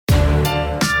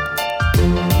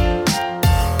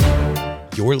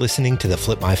You're listening to the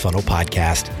Flip My Funnel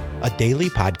podcast, a daily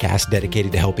podcast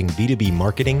dedicated to helping B2B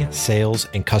marketing, sales,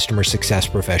 and customer success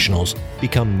professionals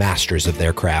become masters of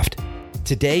their craft.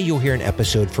 Today, you'll hear an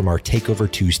episode from our Takeover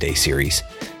Tuesday series.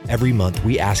 Every month,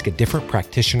 we ask a different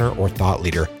practitioner or thought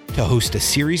leader to host a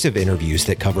series of interviews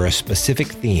that cover a specific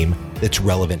theme that's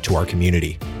relevant to our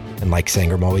community. And like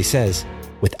Sangram always says,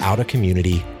 without a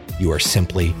community, you are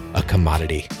simply a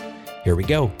commodity. Here we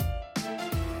go.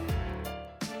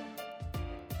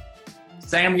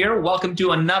 Sam here. Welcome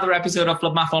to another episode of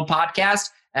Flip My Funnel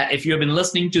podcast. If you have been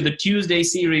listening to the Tuesday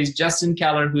series, Justin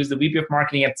Keller, who is the VP of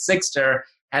Marketing at Sixter,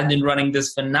 has been running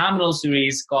this phenomenal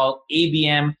series called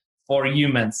ABM for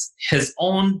Humans. His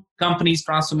own company's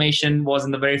transformation was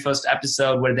in the very first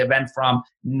episode where they went from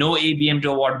no ABM to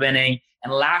award winning.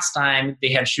 And last time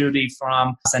they had Shruti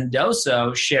from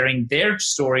Sandoso sharing their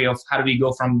story of how do we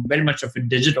go from very much of a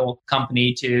digital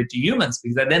company to humans.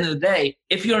 Because at the end of the day,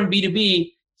 if you're in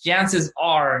B2B, chances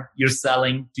are you're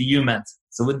selling to humans.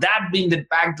 So with that being the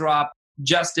backdrop,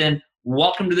 Justin,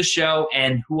 welcome to the show.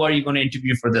 And who are you going to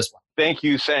interview for this one? Thank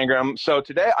you, Sangram. So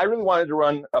today I really wanted to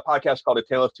run a podcast called A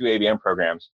Tale of Two ABM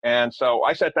Programs. And so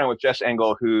I sat down with Jess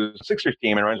Engel, who's Sixter's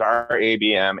team and runs our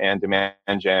ABM and demand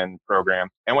gen program.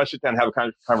 And I want to sit down and have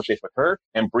a conversation with her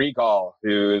and Gaul,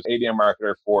 who's ABM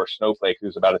marketer for Snowflake,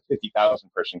 who's about a 50,000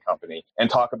 person company, and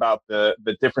talk about the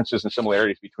differences and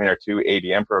similarities between our two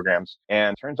ABM programs.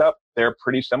 And turns out they're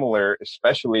pretty similar,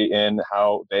 especially in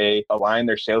how they align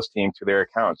their sales team to their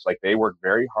accounts. Like they work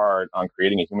very hard on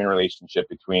creating a human relationship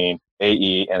between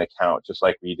AE and account, just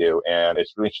like we do. And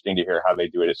it's really interesting to hear how they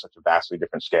do it at such a vastly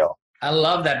different scale. I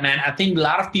love that, man. I think a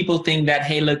lot of people think that,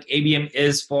 hey, look, ABM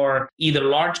is for either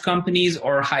large companies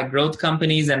or high growth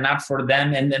companies and not for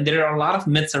them. And then there are a lot of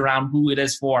myths around who it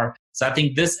is for. So I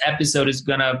think this episode is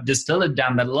going to distill it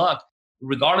down that, look,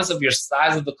 regardless of your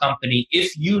size of the company,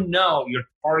 if you know your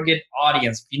target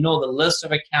audience, if you know the list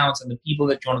of accounts and the people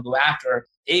that you want to go after,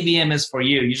 ABM is for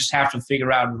you. You just have to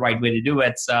figure out the right way to do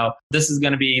it. So this is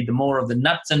going to be the more of the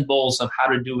nuts and bolts of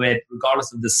how to do it,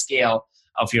 regardless of the scale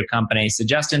of your company. So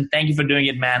Justin, thank you for doing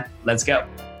it, man. Let's go.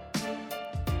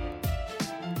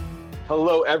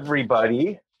 Hello,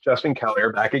 everybody. Justin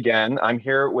Keller back again. I'm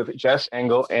here with Jess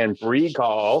Engel and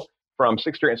Gaul from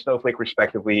Sixter and Snowflake,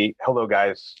 respectively. Hello,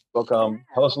 guys. Welcome.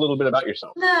 Tell us a little bit about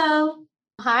yourself. Hello.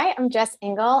 Hi, I'm Jess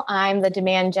Engel. I'm the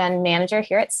demand gen manager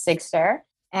here at Sixter.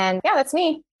 And yeah, that's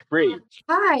me. Bree.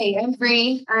 Hi, I'm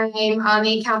Bree. I'm on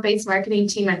the account-based marketing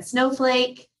team at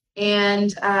Snowflake.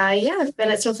 And I've been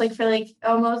at Snowflake for like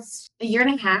almost a year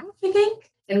and a half, I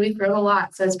think. And we've grown a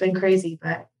lot, so it's been crazy,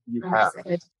 but you have.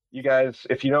 You guys,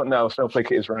 if you don't know,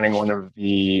 Snowflake is running one of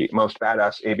the most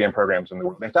badass ABM programs in the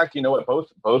world. In fact, you know what?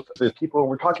 Both the people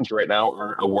we're talking to right now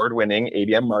are award-winning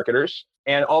ABM marketers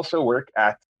and also work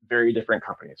at very different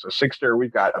companies. So Sixter,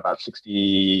 we've got about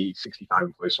 60, 65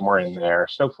 employees, somewhere in there.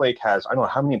 Snowflake has, I don't know,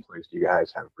 how many employees do you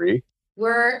guys have, Bree?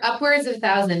 We're upwards of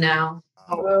 1,000 now.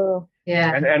 Oh,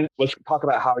 yeah. And let's talk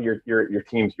about how your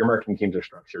teams, your marketing teams are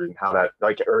structured and how that,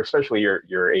 like, or especially your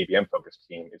ABM focused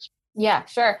team is. Yeah,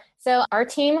 sure. So our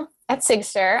team at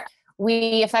Sixter,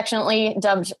 we affectionately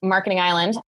dubbed Marketing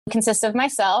Island, consists of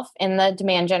myself in the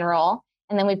demand gen role.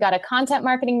 And then we've got a content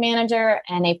marketing manager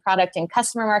and a product and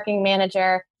customer marketing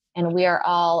manager. And we are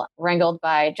all wrangled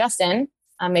by Justin.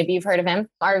 Maybe you've heard of him,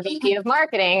 our VP of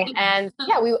marketing. And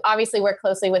yeah, we obviously work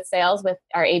closely with sales with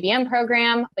our ABM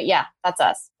program. But yeah, that's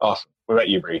us. Awesome. What about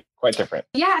you, Bree? Quite different.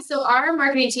 Yeah, so our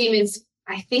marketing team is,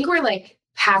 I think we're like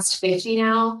past 50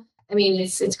 now. I mean,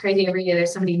 it's crazy. Every year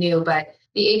there's somebody new, but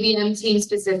the ABM team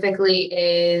specifically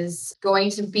is going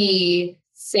to be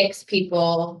 7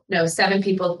 people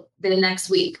the next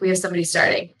week. We have somebody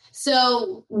starting.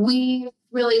 So we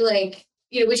really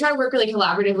we try to work really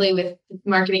collaboratively with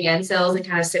marketing and sales and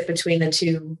kind of sit between the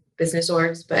two business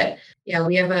orgs. But yeah,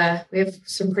 we have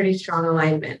some pretty strong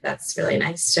alignment. That's really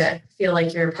nice to feel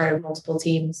like you're a part of multiple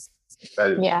teams.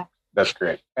 That's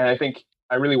great. And I think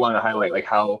I really want to highlight like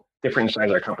how different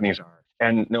size our companies are.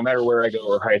 And no matter where I go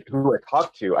or who I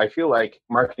talk to, I feel like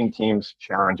marketing teams'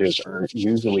 challenges are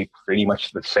usually pretty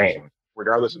much the same,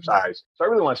 regardless of size. So I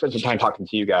really want to spend some time talking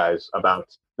to you guys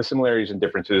about the similarities and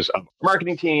differences of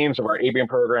marketing teams, of our ABM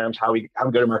programs, how we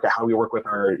go to market, how we work with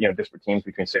our disparate teams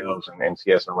between sales and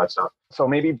CS and all that stuff. So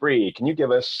maybe Bree, can you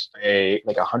give us a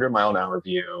 100-mile-an-hour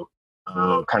view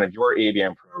of kind of your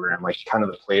ABM program, like kind of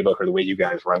the playbook or the way you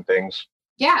guys run things?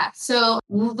 Yeah. So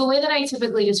the way that I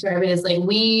typically describe it is like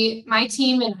my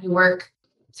team and I work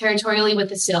territorially with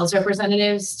the sales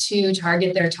representatives to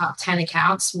target their top 10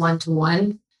 accounts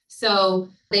one-to-one. So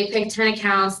they pick 10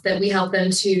 accounts that we help them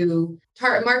to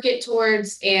market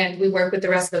towards, and we work with the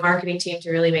rest of the marketing team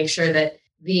to really make sure that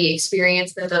the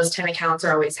experience that those 10 accounts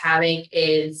are always having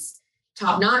is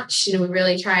top notch. We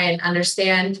really try and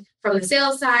understand from the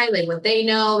sales side, like what they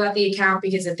know about the account,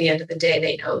 because at the end of the day,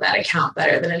 they know that account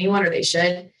better than anyone, or they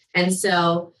should. And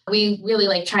so we really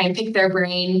like try and pick their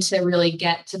brain to really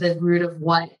get to the root of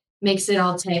what makes it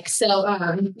all tick. So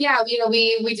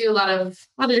we do a lot of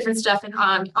different stuff, and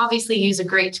obviously use a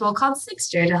great tool called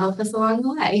Sixter to help us along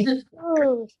the way.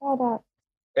 Oh, shut up.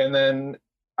 And then,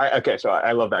 so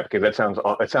I love that because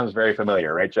it sounds very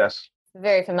familiar, right, Jess?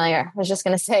 Very familiar. I was just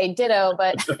going to say ditto,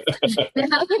 but I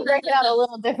can break it out a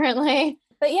little differently.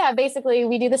 But yeah, basically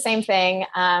we do the same thing.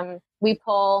 We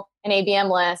pull an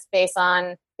ABM list based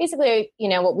on basically,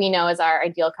 what we know is our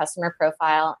ideal customer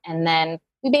profile. And then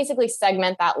we basically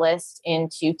segment that list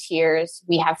into tiers.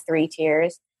 We have 3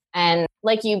 tiers. And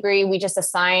like you, Bree, we just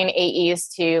assign AEs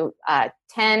to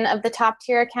 10 of the top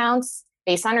tier accounts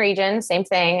based on region. Same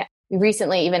thing. We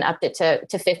recently even upped it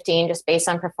to 15 just based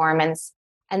on performance.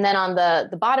 And then on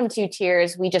the bottom 2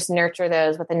 tiers, we just nurture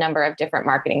those with a number of different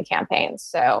marketing campaigns.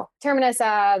 So Terminus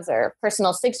ads or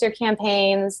personal Sixter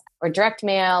campaigns or direct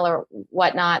mail or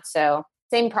whatnot. So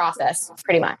same process,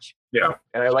 pretty much. Yeah.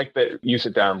 And I like that you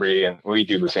sit down, Bree, and we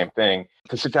do the same thing,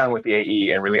 to sit down with the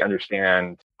AE and really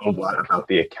understand a lot about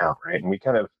the account, right? And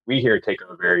we here take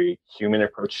a very human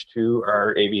approach to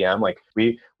our ABM. Like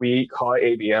we call it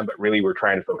ABM, but really we're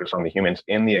trying to focus on the humans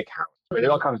in the account. But it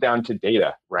all comes down to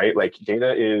data, right? Like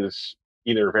data is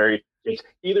it's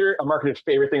either a marketer's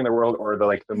favorite thing in the world or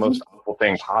the most awful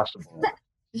thing possible.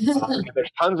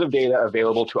 There's tons of data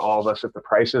available to all of us if the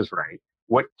price is right.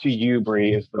 What to you,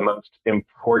 Bree, is the most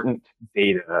important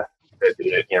data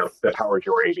that powers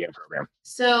your ABM program?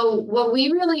 So what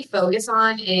we really focus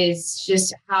on is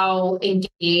just how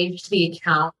engaged the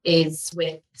account is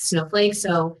with Snowflake.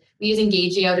 So we use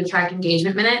Engagio to track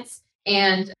engagement minutes.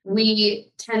 And we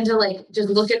tend to just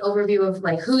look at overview of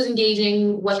who's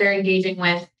engaging, what they're engaging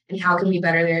with, and how can we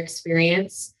better their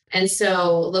experience. And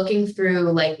so looking through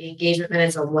the engagement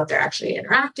minutes of what they're actually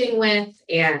interacting with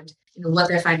and what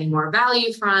they're finding more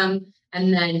value from,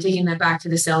 and then taking that back to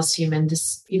the sales team and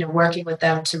just, working with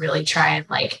them to really try and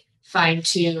fine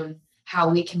tune how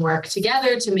we can work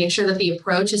together to make sure that the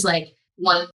approach is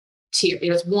one tier.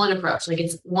 It's one approach,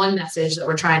 it's one message that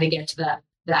we're trying to get to them,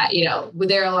 that,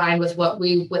 they're aligned with what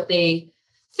they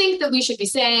think that we should be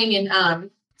saying. And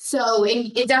so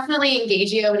it definitely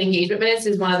Engagio and engagement minutes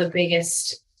is one of the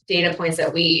biggest data points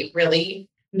that we really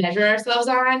measure ourselves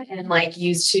on and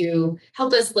use to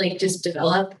help us just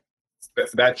develop.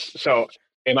 That's so.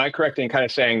 Am I correct in kind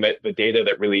of saying that the data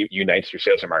that really unites your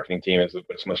sales and marketing team is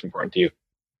what's most important to you?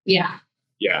 Yeah.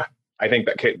 Yeah, I think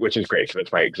that, which is great. So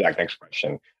that's my exact next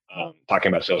question.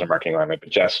 Talking about sales and marketing alignment, but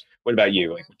Jess, what about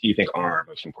you? What do you think our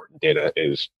most important data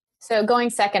is? So going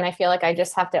second, I feel like I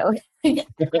just have to.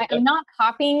 I'm not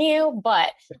copying you,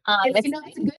 but it's a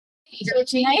good.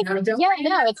 It's nice. It's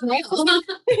nice.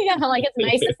 It's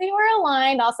nice to see we're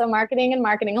aligned. Also, marketing and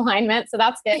marketing alignment. So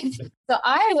that's good. So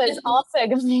I was also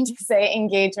going to say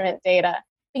engagement data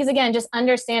because again, just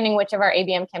understanding which of our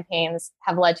ABM campaigns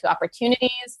have led to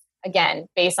opportunities. Again,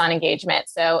 based on engagement.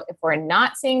 So if we're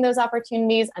not seeing those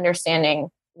opportunities, understanding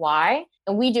why,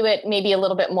 and we do it maybe a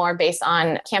little bit more based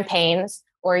on campaigns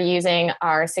or using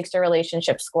our Sixter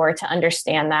relationship score to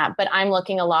understand that. But I'm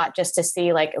looking a lot just to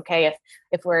see okay,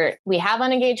 if we have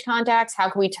unengaged contacts, how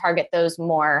can we target those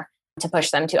more to push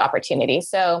them to opportunities?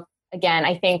 So again,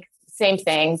 I think same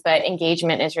thing, but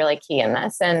engagement is really key in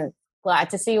this, and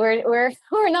glad to see we're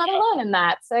not alone in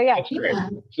that. So yeah. That's great.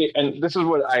 See, and this is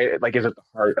what I is at the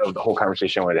heart of the whole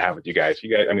conversation I wanted to have with you guys. You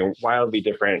guys, wildly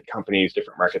different companies,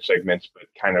 different market segments, but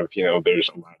kind of, there's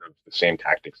a lot of the same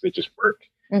tactics that just work.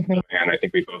 Mm-hmm. And I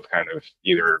think we both kind of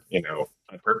either,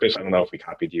 on purpose, I don't know if we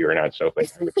copied you or not. So, but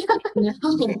the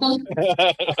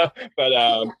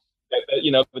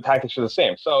tactics are the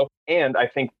same. So, and I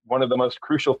think one of the most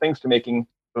crucial things to making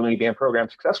the ABM program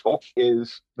successful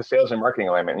is the sales and marketing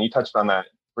alignment. And you touched on that,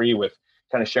 Bree, with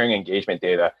kind of sharing engagement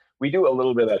data. We do a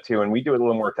little bit of that too, and we do a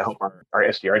little more to help our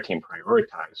SDR team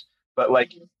prioritize. But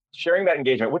sharing that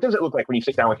engagement, what does it look like when you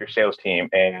sit down with your sales team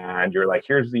and you're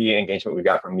here's the engagement we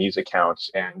got from these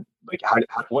accounts, and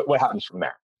what happens from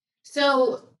there?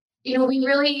 So, we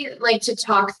really like to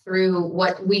talk through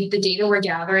the data we're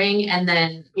gathering and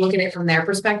then look at it from their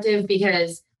perspective,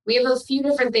 because we have a few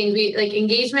different things. We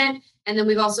engagement, and then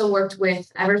we've also worked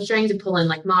with EverString to pull in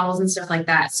models and stuff like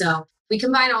that. So we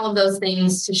combine all of those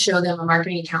things to show them a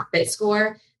marketing account fit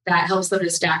score that helps them to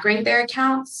stack rank their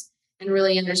accounts and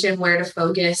really understand where to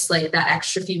focus that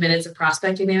extra few minutes of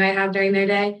prospecting they might have during their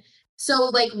day.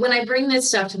 So when I bring this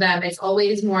stuff to them, it's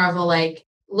always more of a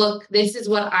look, this is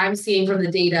what I'm seeing from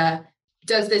the data.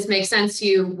 does this make sense to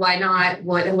you? Why not?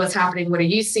 What's happening? What are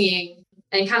you seeing?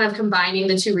 And kind of combining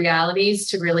the two realities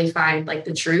to really find like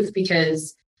the truth,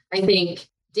 because I think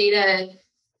data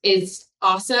is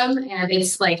awesome and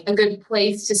it's like a good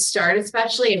place to start,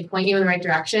 especially, and point you in the right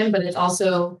direction. But it's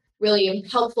also really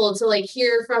helpful to like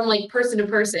hear from like person to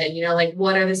person, like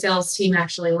what are the sales team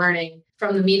actually learning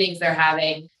from the meetings they're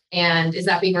having? And is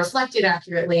that being reflected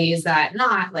accurately? Is that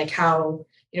not? Like how,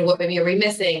 what maybe are we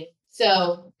missing?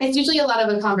 So it's usually a lot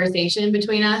of a conversation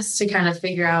between us to kind of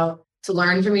figure out, to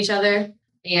learn from each other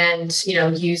and,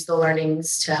 use the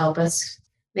learnings to help us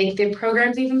make the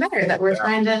programs even better that we're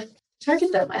trying to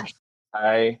target them with.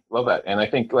 I love that. And I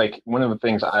think like one of the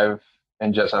things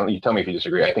and Jess, you tell me if you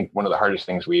disagree, I think one of the hardest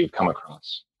things we've come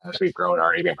across as we've grown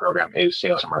our ABM program is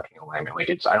sales and marketing alignment. Like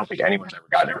I don't think anyone's ever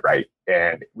gotten it right.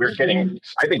 And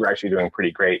I think we're actually doing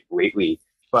pretty great lately.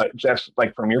 But Jess,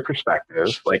 like from your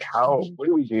perspective, like what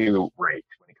do we do right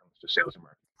when it comes to sales and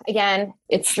marketing? Again,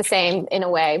 it's the same in a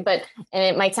way, and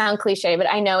it might sound cliche, but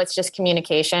I know it's just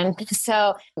communication.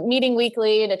 So meeting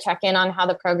weekly to check in on how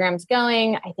the program's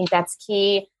going. I think that's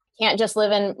key. Can't just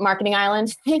live in Marketing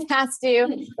Island. It has to.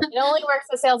 It only works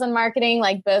with sales and marketing,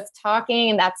 like both talking,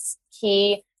 and that's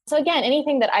key. So again,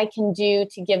 anything that I can do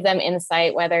to give them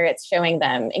insight, whether it's showing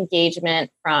them engagement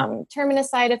from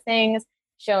Terminus side of things,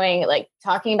 showing like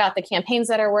talking about the campaigns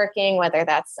that are working, whether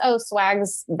that's,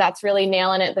 swags, that's really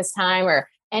nailing it this time, or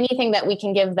anything that we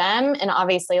can give them. And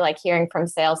obviously like hearing from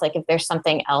sales, like if there's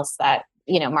something else that,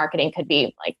 marketing could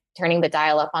be like turning the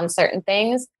dial up on certain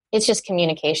things. It's just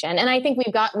communication. And I think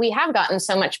we have gotten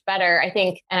so much better. I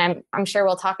think, and I'm sure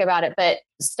we'll talk about it, but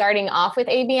starting off with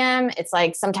ABM, it's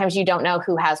like sometimes you don't know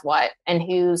who has what and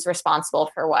who's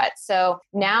responsible for what. So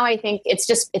now I think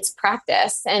it's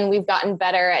practice, and we've gotten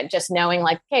better at just knowing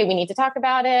like, okay, we need to talk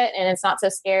about it and it's not so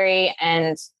scary,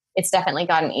 and it's definitely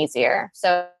gotten easier.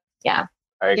 So yeah.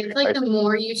 It's like the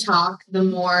more you talk, the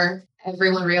more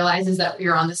everyone realizes that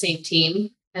you're on the same team.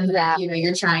 And that,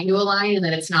 you're trying to align, and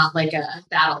that it's not like a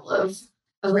battle of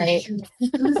like, who's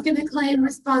going to claim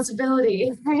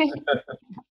responsibility? Right.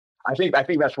 I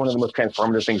think that's one of the most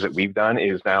transformative things that we've done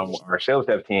is now our sales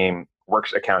dev team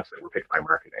works accounts that were picked by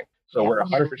marketing. So we're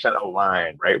 100%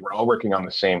 aligned, right? We're all working on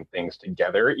the same things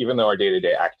together, even though our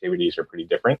day-to-day activities are pretty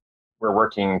different. We're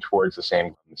working towards the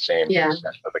same set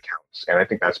of accounts. And I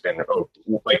think that's been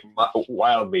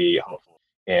wildly helpful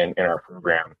in our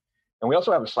program. And we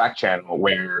also have a Slack channel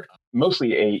where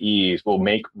mostly AEs will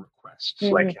make requests.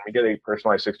 Mm-hmm. Like, can we get a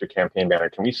personalized Sixter campaign banner?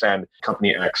 Can we send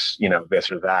company X,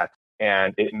 this or that?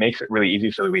 And it makes it really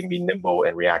easy so that we can be nimble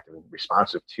and reactive and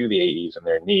responsive to the AEs and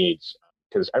their needs,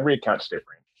 because every account's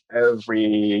different.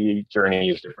 Every journey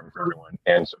is different for everyone.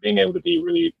 And so being able to be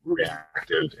really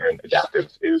reactive and adaptive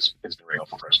is very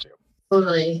helpful for us too.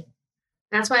 Totally.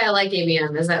 That's why I like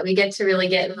ABM, is that we get to really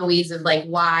get in the weeds of like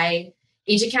why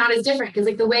each account is different, because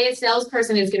like the way a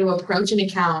salesperson is going to approach an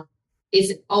account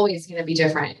is always going to be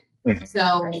different. Mm-hmm.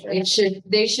 So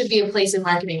there should be a place in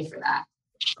marketing for that.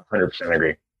 100%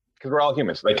 agree. Because we're all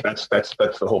humans. Like that's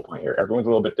the whole point here. Everyone's a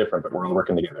little bit different, but we're all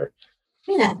working together.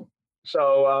 Yeah.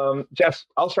 So, Jess,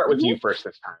 I'll start with you first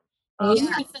this time. So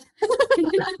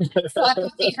I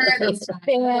copy her this time.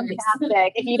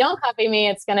 Fantastic. If you don't copy me,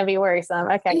 it's going to be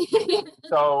worrisome. Okay.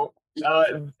 So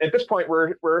at this point,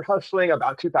 we're hustling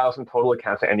about 2,000 total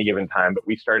accounts at any given time, but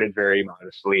we started very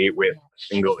modestly with a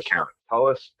single account.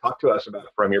 Talk to us about,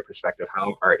 from your perspective,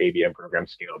 how our ABM program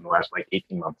scaled in the last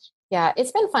 18 months. Yeah,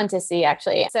 it's been fun to see,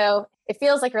 actually. So it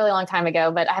feels like a really long time ago,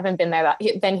 but I haven't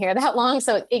been here that long,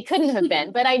 so it couldn't have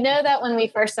been. But I know that when we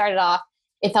first started off,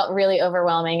 it felt really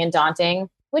overwhelming and daunting,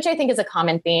 which I think is a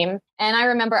common theme. And I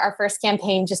remember our first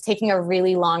campaign just taking a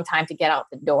really long time to get out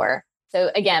the door.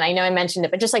 So again, I know I mentioned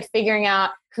it, but just like figuring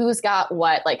out who's got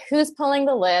what, like who's pulling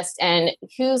the list and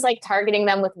who's like targeting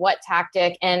them with what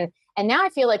tactic. And now I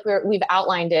feel like we've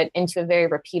outlined it into a very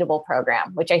repeatable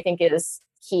program, which I think is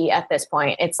key at this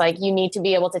point. It's like you need to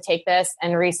be able to take this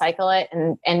and recycle it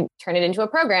and turn it into a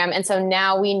program. And so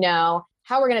now we know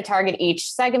how we're going to target each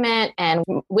segment and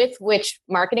with which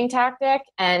marketing tactic.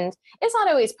 And it's not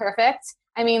always perfect.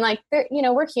 I mean, like,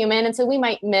 we're human. And so we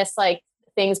might miss like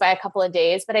things by a couple of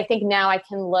days, but I think now I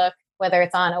can look, whether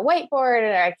it's on a whiteboard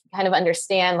or I can kind of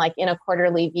understand like in a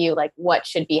quarterly view, like what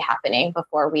should be happening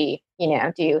before we,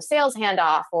 do sales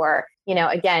handoff or,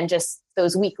 again, just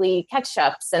those weekly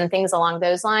catch-ups and things along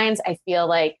those lines. I feel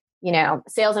like,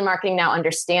 sales and marketing now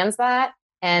understands that.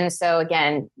 And so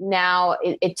again, now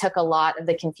it took a lot of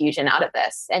the confusion out of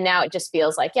this. And now it just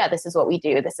feels like, yeah, this is what we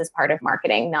do. This is part of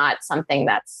marketing, not something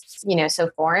that's, so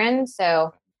foreign.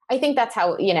 So I think that's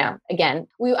how, again,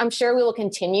 I'm sure we will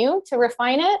continue to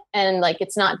refine it, and like,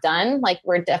 it's not done. Like,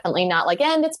 we're definitely not like,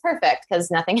 and it's perfect,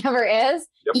 because nothing ever is.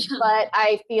 Yep. But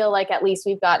I feel like at least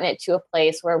we've gotten it to a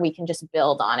place where we can just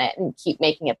build on it and keep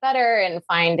making it better and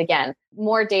find, again,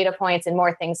 more data points and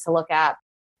more things to look at.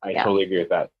 I totally agree with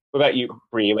that. What about you,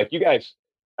 Bree? Like, you guys,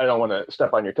 I don't want to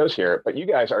step on your toes here, but you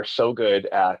guys are so good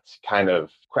at kind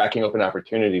of cracking open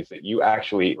opportunities that you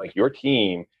actually, like, your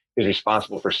team is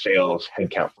responsible for sales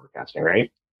headcount forecasting, right?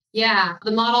 Yeah.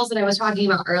 The models that I was talking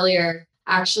about earlier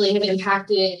actually have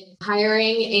impacted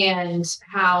hiring and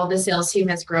how the sales team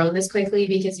has grown this quickly,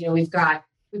 because, we've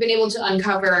been able to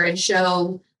uncover and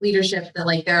show leadership that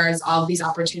like there's all these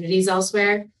opportunities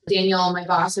elsewhere. Daniel, my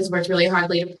boss, has worked really hard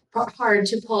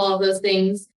to pull all those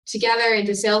things together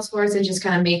into Salesforce and just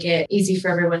kind of make it easy for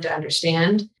everyone to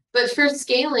understand. But for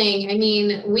scaling, I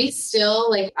mean, we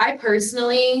still, like, I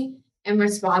personally am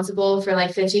responsible for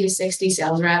like 50 to 60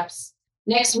 sales reps.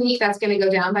 Next week, that's going to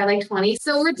go down by like 20.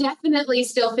 So we're definitely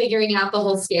still figuring out the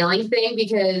whole scaling thing,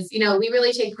 because, we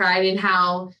really take pride in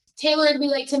how tailored we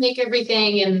like to make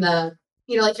everything. And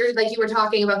like you were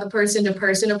talking about the person to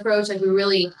person approach, like we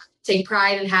really take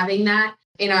pride in having that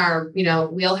in our,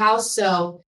 wheelhouse.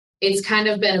 So it's kind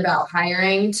of been about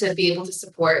hiring to be able to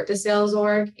support the sales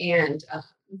org, and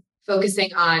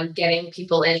focusing on getting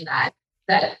people in that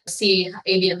see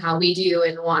ABM how we do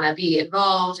and want to be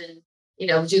involved and,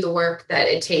 do the work that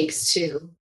it takes to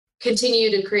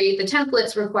continue to create the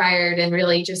templates required and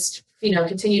really just,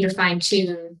 continue to fine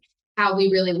tune how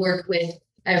we really work with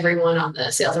everyone on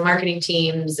the sales and marketing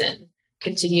teams, and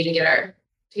continue to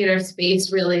get our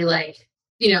space really like,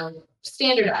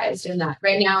 standardized in that.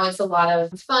 Right now, it's a lot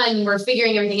of fun. We're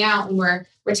figuring everything out, and we're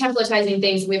templatizing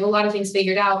things. We have a lot of things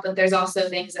figured out, but there's also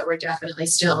things that we're definitely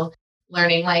still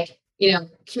learning, like,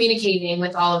 communicating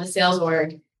with all of the sales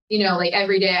org. Like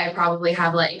every day I probably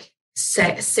have like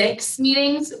six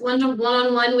meetings,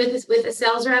 one-on-one with a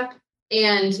sales rep.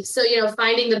 And so,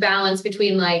 finding the balance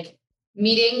between like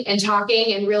meeting and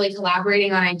talking and really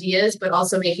collaborating on ideas, but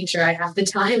also making sure I have the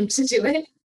time to do it.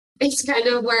 It's kind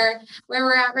of where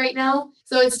we're at right now.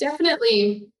 So it's kind of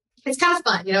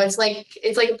fun. It's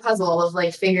like a puzzle of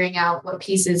like figuring out what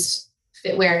pieces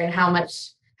fit where and how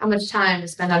much time to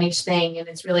spend on each thing. And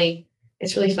it's really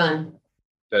fun.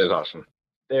 That is awesome.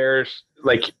 There's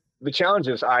like the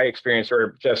challenges I experienced,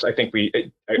 or just, I think we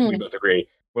both agree,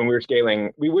 when we were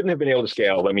scaling, we wouldn't have been able to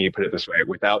scale, let me put it this way,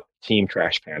 without Team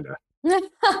Trash Panda. Do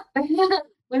I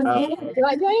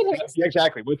Yeah,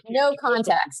 exactly. No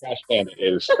context. Trash Panda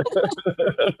is.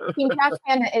 Team Trash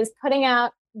Panda is putting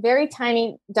out very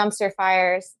tiny dumpster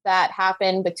fires that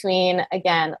happen between,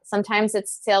 again, sometimes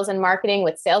it's sales and marketing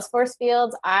with Salesforce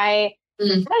fields. I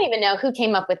don't even know who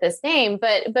came up with this name,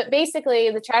 but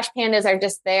basically the Trash Pandas are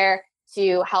just there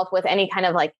to help with any kind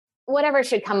of like whatever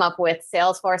should come up with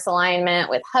Salesforce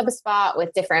alignment, with HubSpot,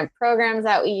 with different programs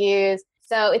that we use.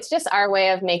 So it's just our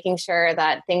way of making sure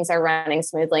that things are running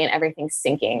smoothly and everything's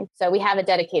syncing. So we have a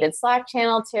dedicated Slack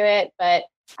channel to it, but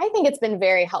I think it's been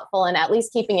very helpful in at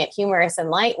least keeping it humorous and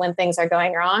light when things are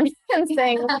going wrong and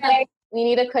saying, okay, we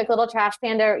need a quick little Trash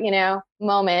Panda,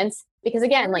 moment. Because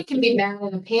again, like, can be mad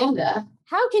at a panda.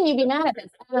 How can you be mad at this?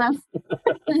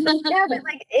 Yeah, but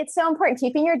like, it's so important.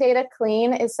 Keeping your data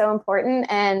clean is so important.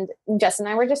 And Jess and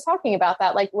I were just talking about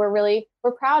that. Like, we're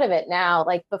proud of it now.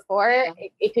 Like before,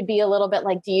 it could be a little bit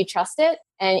like, do you trust it?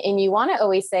 And you want to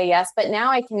always say yes. But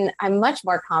now I'm much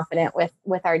more confident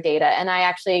with our data. And I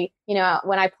actually,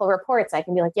 when I pull reports, I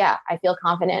can be like, yeah, I feel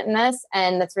confident in this.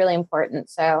 And that's really important.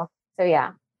 So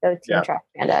yeah, go Team Trash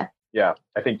Panda. Yeah,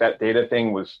 I think that data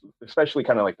thing was, especially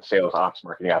kind of like the sales ops,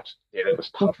 marketing ops data, was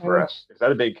tough for us. Is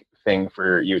that a big thing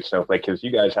for you at Snowflake? Because you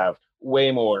guys have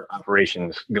way more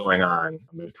operations going on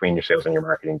between your sales and your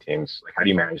marketing teams. Like, how do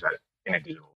you manage that in a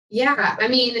digital? Yeah, I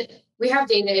mean, we have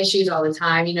data issues all the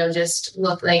time, just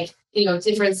look like,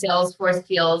 different Salesforce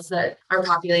fields that are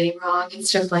populating wrong and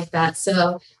stuff like that.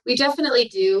 So we definitely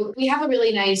do. We have a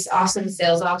really nice, awesome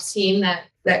sales ops team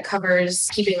that covers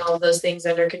keeping all of those things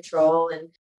under control, and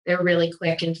they're really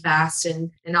quick and fast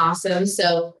and awesome.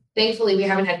 So thankfully, we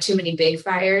haven't had too many big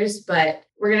fires, but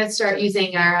we're going to start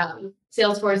using our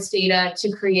Salesforce data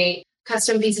to create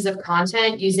custom pieces of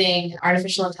content using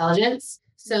artificial intelligence.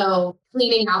 So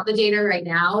cleaning out the data right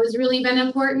now has really been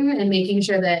important, and making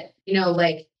sure that,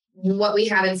 like what we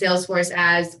have in Salesforce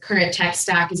as current tech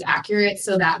stack is accurate,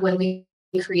 so that when we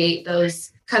create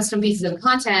those custom pieces of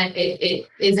content, it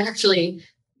is actually,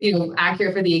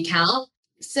 accurate for the account.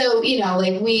 So,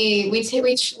 like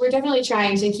we're definitely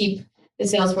trying to keep the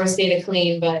Salesforce data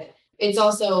clean, but it's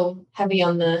also heavy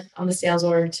on the sales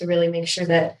org to really make sure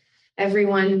that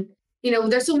everyone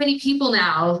there's so many people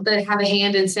now that have a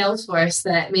hand in Salesforce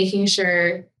that making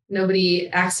sure nobody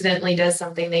accidentally does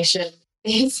something they should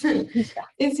is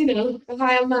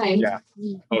high on mind. Yeah.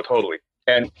 Oh, totally.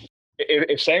 And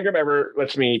if Sangram ever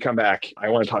lets me come back, I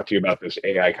want to talk to you about this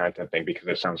AI content thing because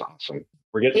it sounds awesome.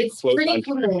 We're getting close on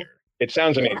time here. It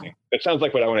sounds amazing. Yeah. It sounds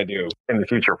like what I want to do in the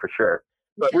future for sure.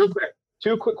 But real quick,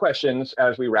 2 quick questions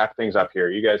as we wrap things up here.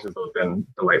 You guys have both been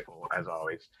delightful as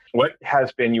always. What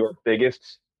has been your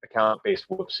biggest account-based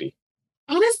whoopsie?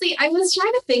 Honestly, I was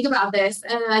trying to think about this,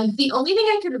 and the only thing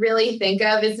I could really think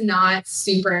of is not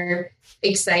super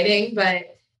exciting,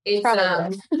 but it's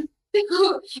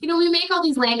we make all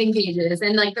these landing pages,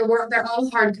 and like they're all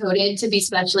hard coded to be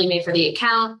specially made for the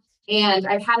account. And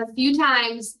I've had a few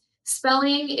times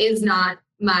spelling is not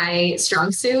my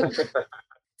strong suit.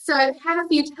 So I've had a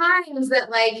few times that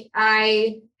like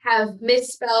I have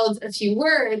misspelled a few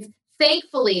words.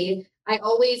 Thankfully, I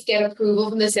always get approval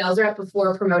from the sales rep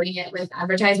before promoting it with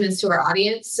advertisements to our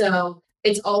audience. So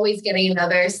it's always getting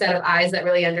another set of eyes that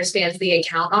really understands the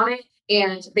account on it.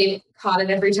 And they've caught it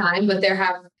every time, but there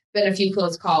have been a few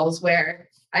close calls where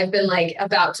I've been like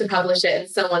about to publish it and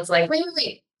someone's like,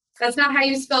 wait. That's not how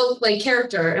you spell like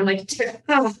character. I'm like,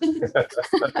 oh. So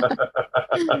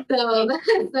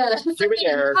that's something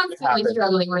I'm constantly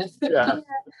struggling with. Yeah.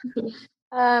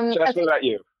 Jess, what about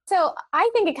you? So I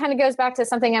think it kind of goes back to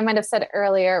something I might have said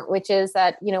earlier, which is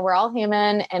that, we're all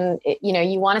human and,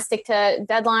 you want to stick to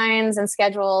deadlines and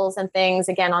schedules and things,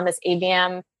 again, on this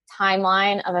ABM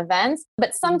timeline of events.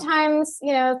 But sometimes,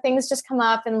 things just come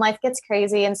up and life gets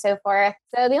crazy and so forth.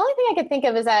 So the only thing I could think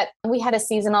of is that we had a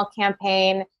seasonal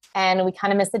campaign and we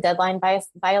kind of missed the deadline by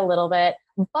a little bit.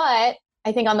 But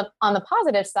I think on the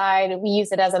positive side, we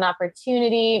used it as an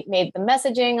opportunity, made the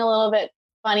messaging a little bit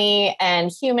funny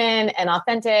and human and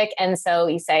authentic. And so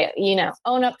you say,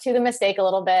 own up to the mistake a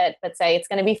little bit, but say it's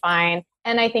going to be fine.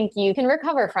 And I think you can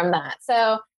recover from that.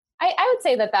 So I would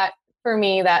say that for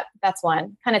me, that's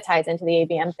one kind of ties into the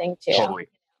ABM thing too. Totally.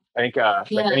 I think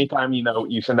like anytime,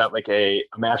 you send out like a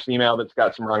mass email that's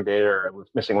got some wrong data or a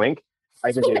missing link,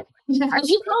 I think Are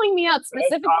you calling me out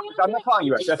specifically? I'm not calling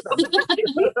you out. That's not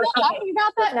talking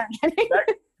about that? No,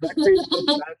 that creates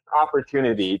the best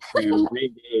opportunity to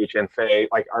re-engage and say,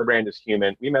 like, our brand is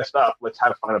human. We messed up. Let's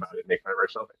have fun about it. Make fun of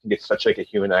ourselves. I think it's such like a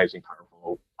humanizing,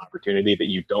 powerful opportunity that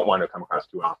you don't want to come across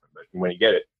too often. But when you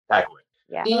get it, tackle it.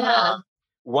 Yeah.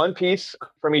 One piece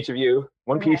from each of you.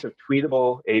 One piece of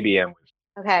tweetable ABM wisdom.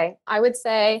 Okay. I would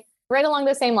say right along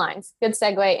those same lines, good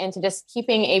segue into just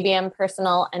keeping ABM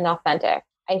personal and authentic.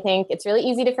 I think it's really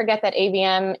easy to forget that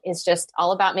ABM is just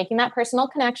all about making that personal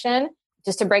connection,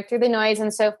 just to break through the noise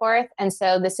and so forth. And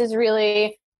so this is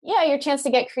really, your chance to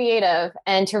get creative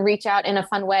and to reach out in a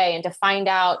fun way and to find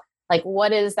out like,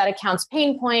 what is that account's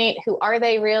pain point? Who are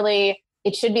they really?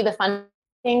 It should be the fun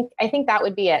thing. I think that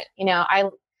would be it.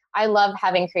 I love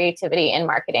having creativity in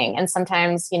marketing. And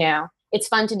sometimes, it's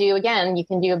fun to do. Again, you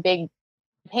can do a big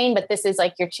campaign, but this is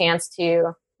like your chance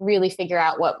to really figure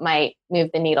out what might move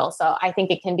the needle. So I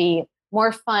think it can be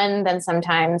more fun than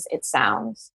sometimes it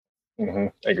sounds. Mm-hmm.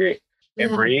 I agree.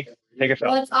 And Bree, take us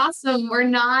out. Well, it's awesome. We're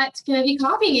not going to be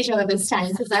copying each other this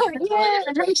time because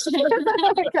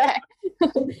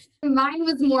Mine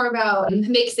was more about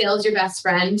make sales your best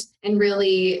friend and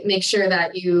really make sure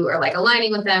that you are like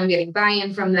aligning with them, getting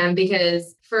buy-in from them,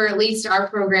 because for at least our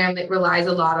program, it relies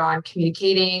a lot on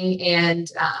communicating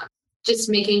and just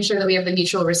making sure that we have the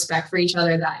mutual respect for each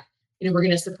other, that, we're going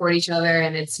to support each other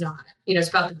and it's not, it's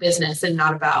about the business and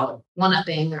not about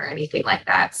one-upping or anything like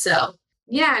that. So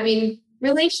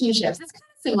relationships, it's kind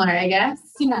of similar, I guess,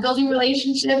 building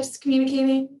relationships,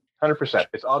 communicating. 100%.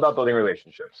 It's all about building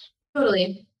relationships.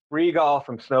 Totally. Bree Gaul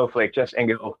from Snowflake, Jess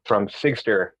Engel from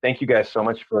Sigster. Thank you guys so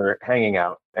much for hanging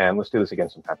out, and let's do this again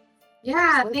sometime.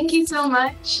 Yeah, thank you so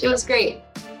much. It was great.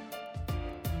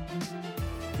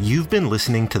 You've been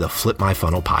listening to the Flip My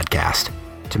Funnel podcast.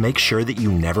 To make sure that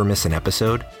you never miss an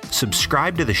episode,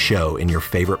 subscribe to the show in your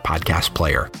favorite podcast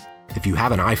player. If you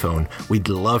have an iPhone, we'd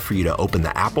love for you to open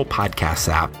the Apple Podcasts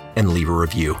app and leave a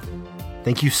review.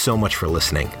 Thank you so much for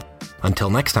listening. Until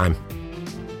next time.